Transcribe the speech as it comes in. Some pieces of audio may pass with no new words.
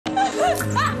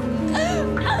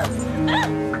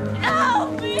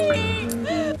Help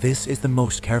me! This is the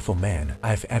most careful man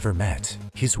I've ever met.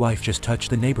 His wife just touched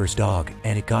the neighbor's dog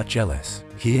and it got jealous.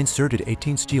 He inserted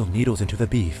 18 steel needles into the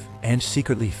beef and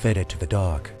secretly fed it to the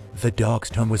dog. The dog's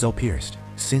tongue was all pierced.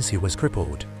 Since he was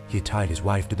crippled, he tied his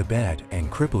wife to the bed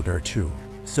and crippled her too,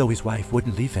 so his wife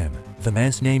wouldn't leave him. The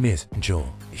man's name is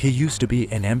Joel. He used to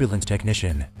be an ambulance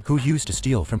technician who used to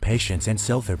steal from patients and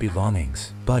sell their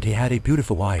belongings. But he had a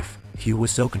beautiful wife. He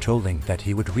was so controlling that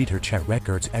he would read her chat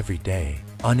records every day.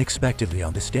 Unexpectedly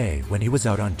on this day, when he was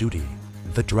out on duty,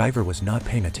 the driver was not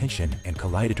paying attention and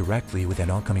collided directly with an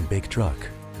oncoming big truck.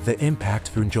 The impact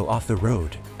threw Joel off the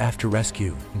road. After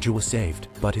rescue, Joel was saved,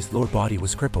 but his lower body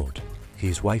was crippled.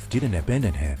 His wife didn't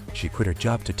abandon him. She quit her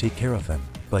job to take care of him.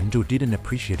 But Joel didn't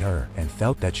appreciate her and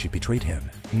felt that she betrayed him.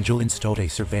 Joel installed a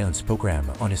surveillance program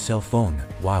on his cell phone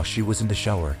while she was in the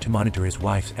shower to monitor his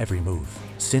wife's every move.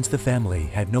 Since the family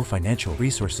had no financial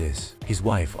resources, his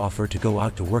wife offered to go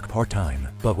out to work part-time,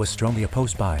 but was strongly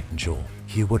opposed by Joel.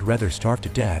 He would rather starve to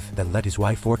death than let his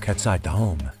wife work outside the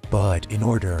home. But in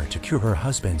order to cure her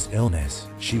husband's illness,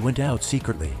 she went out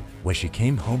secretly. When she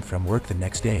came home from work the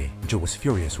next day, Joel was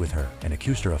furious with her and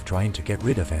accused her of trying to get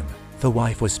rid of him. The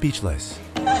wife was speechless.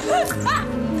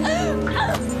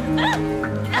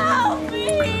 Help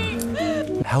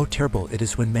me! How terrible it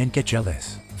is when men get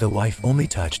jealous. The wife only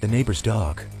touched the neighbor's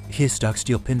dog. He stuck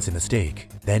steel pins in the steak.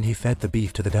 Then he fed the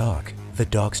beef to the dog. The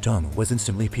dog's tongue was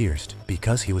instantly pierced.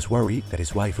 Because he was worried that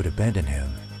his wife would abandon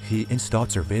him, he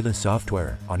installed surveillance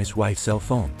software on his wife's cell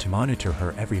phone to monitor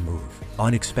her every move.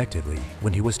 Unexpectedly,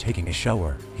 when he was taking a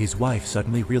shower, his wife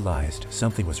suddenly realized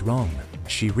something was wrong.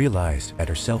 She realized that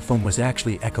her cell phone was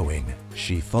actually echoing.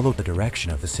 She followed the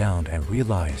direction of the sound and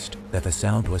realized that the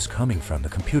sound was coming from the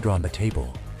computer on the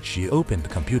table. She opened the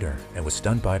computer and was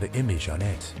stunned by the image on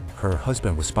it. Her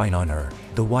husband was spying on her.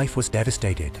 The wife was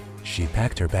devastated. She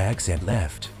packed her bags and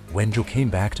left. When Joel came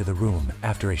back to the room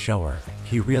after a shower,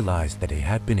 he realized that he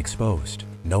had been exposed.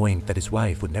 Knowing that his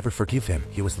wife would never forgive him,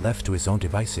 he was left to his own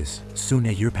devices. Soon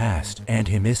a year passed, and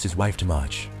he missed his wife too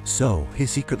much. So he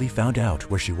secretly found out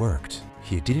where she worked.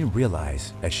 He didn't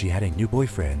realize that she had a new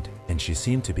boyfriend, and she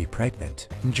seemed to be pregnant.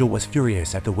 Joel was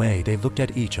furious at the way they looked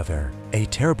at each other. A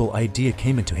terrible idea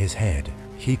came into his head.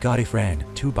 He got a friend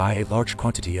to buy a large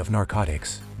quantity of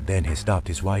narcotics. Then he stopped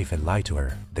his wife and lied to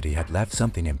her that he had left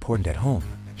something important at home.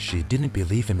 She didn't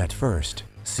believe him at first.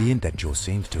 Seeing that Joel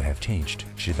seemed to have changed,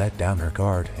 she let down her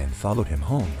guard and followed him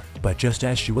home. But just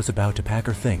as she was about to pack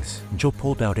her things, Joel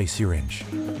pulled out a syringe.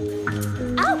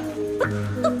 Ow! What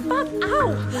the fuck?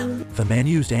 Ow! The man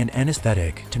used an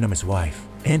anesthetic to numb his wife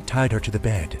and tied her to the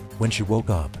bed. When she woke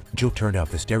up, Joel turned up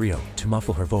the stereo to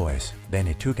muffle her voice. Then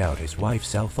he took out his wife's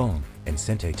cell phone and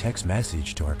sent a text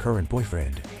message to her current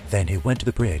boyfriend. Then he went to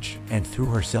the bridge and threw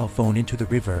her cell phone into the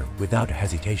river without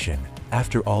hesitation.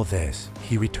 After all this,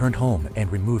 he returned home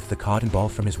and removed the cotton ball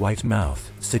from his wife's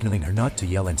mouth, signaling her not to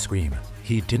yell and scream.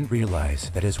 He didn't realize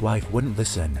that his wife wouldn't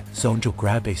listen, so Joel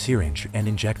grabbed a syringe and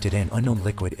injected an unknown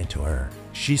liquid into her.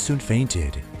 She soon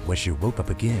fainted. When she woke up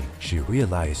again, she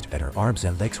realized that her arms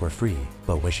and legs were free,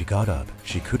 but when she got up,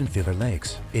 she couldn't feel her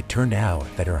legs. It turned out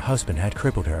that her husband had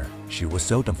crippled her. She was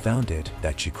so dumbfounded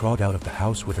that she crawled out of the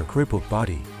house with her crippled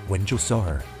body. When Joel saw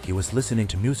her, he was listening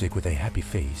to music with a happy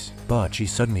face, but she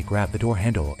suddenly grabbed the door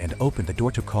handle and opened the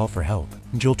door to call for help.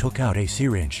 Joel took out a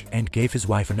syringe and gave his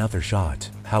wife another shot.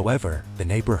 However, the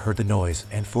neighbor heard the noise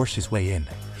and forced his way in.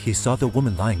 He saw the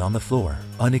woman lying on the floor.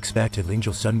 Unexpectedly,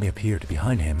 Joel suddenly appeared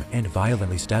behind him and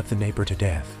violently stabbed the neighbor to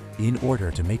death. In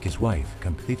order to make his wife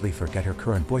completely forget her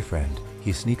current boyfriend,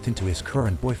 he sneaked into his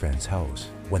current boyfriend's house.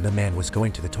 When the man was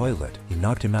going to the toilet, he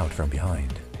knocked him out from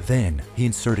behind. Then, he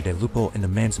inserted a loophole in the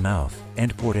man's mouth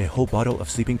and poured a whole bottle of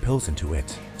sleeping pills into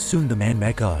it. Soon the man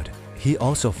met God. He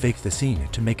also faked the scene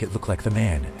to make it look like the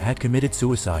man had committed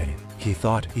suicide. He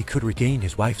thought he could regain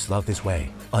his wife's love this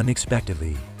way.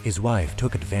 Unexpectedly, his wife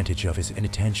took advantage of his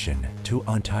inattention to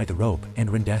untie the rope and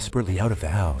ran desperately out of the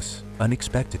house.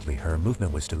 Unexpectedly, her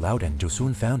movement was too loud and Joel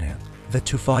soon found him. The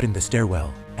two fought in the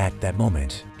stairwell. At that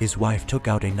moment, his wife took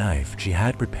out a knife she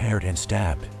had prepared and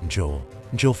stabbed Joel.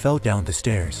 Joel fell down the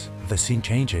stairs. The scene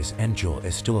changes and Joel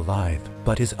is still alive,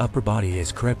 but his upper body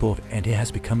is crippled and he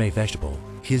has become a vegetable.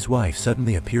 His wife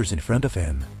suddenly appears in front of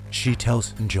him. She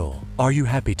tells Joel, "Are you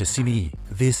happy to see me?"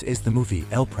 This is the movie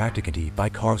El Practicante by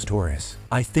Torras.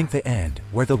 I think the end,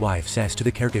 where the wife says to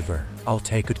the caregiver, "I'll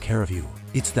take good care of you."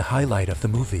 It's the highlight of the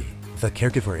movie. The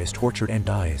caregiver is tortured and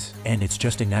dies, and it's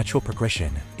just a natural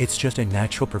progression. It's just a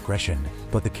natural progression.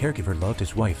 But the caregiver loved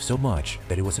his wife so much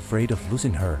that he was afraid of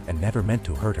losing her and never meant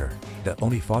to hurt her. The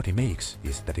only fault he makes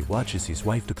is that he watches his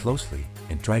wife too closely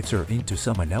and drives her into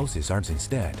someone else's arms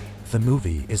instead. The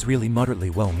movie is really moderately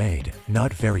well made,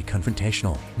 not very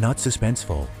confrontational, not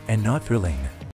suspenseful, and not thrilling.